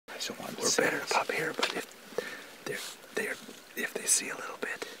just wanted to We're say better this. to pop here, but if they see a little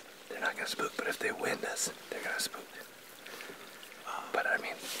bit, they're not gonna spook. But if they wind us, they're gonna spook. But I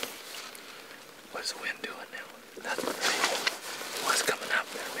mean, what's the wind doing now? Nothing. Right? What's coming up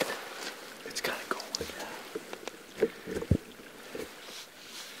there? I mean, it's kind of cold.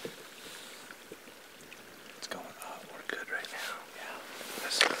 It's going up. We're good right now. Yeah.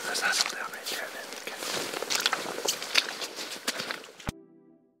 Let's hustle down right there then. Okay.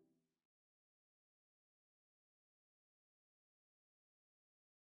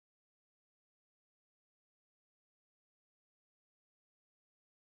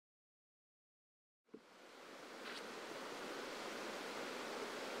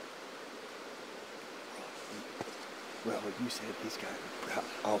 Well, you said he's got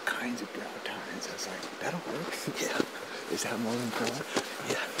all kinds of brow tines. I was like, that'll work. Yeah. Is that more than 4?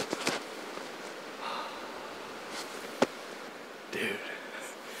 Yeah. Dude.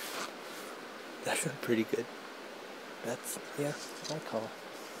 That's pretty good. That's, yeah, I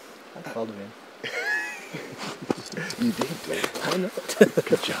called him in. You did, dude. I know.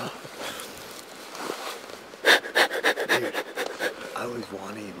 Good job. Dude, I was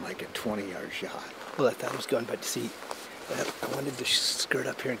wanting like a 20-yard shot. Well, I thought I was going, but see, I wanted to skirt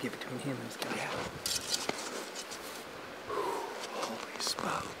up here and get between him and this guy. Yeah. Holy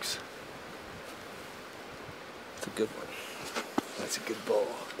smokes. It's a good one. That's a good ball.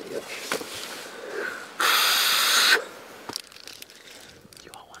 Yep.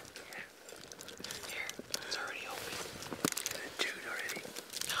 You want one? Here, it's already open. Is it chewed already?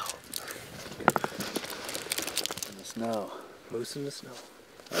 No. In the snow. Moose in the snow.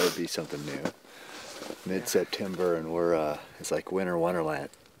 That would be something new. Mid-September, and we're it's like winter wonderland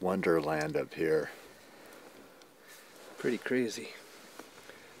up here. Pretty crazy.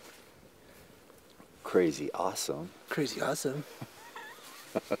 Crazy awesome. Crazy awesome.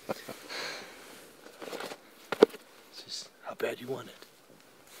 It's just how bad you want it.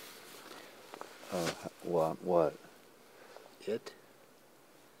 What? It?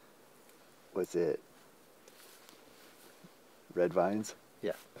 Was it red vines?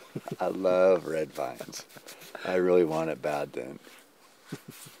 Yeah. I love red vines. I really want it bad then.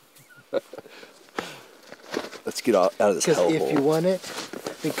 Let's get out of this Because hellhole. if you want it,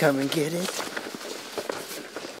 then come and get it.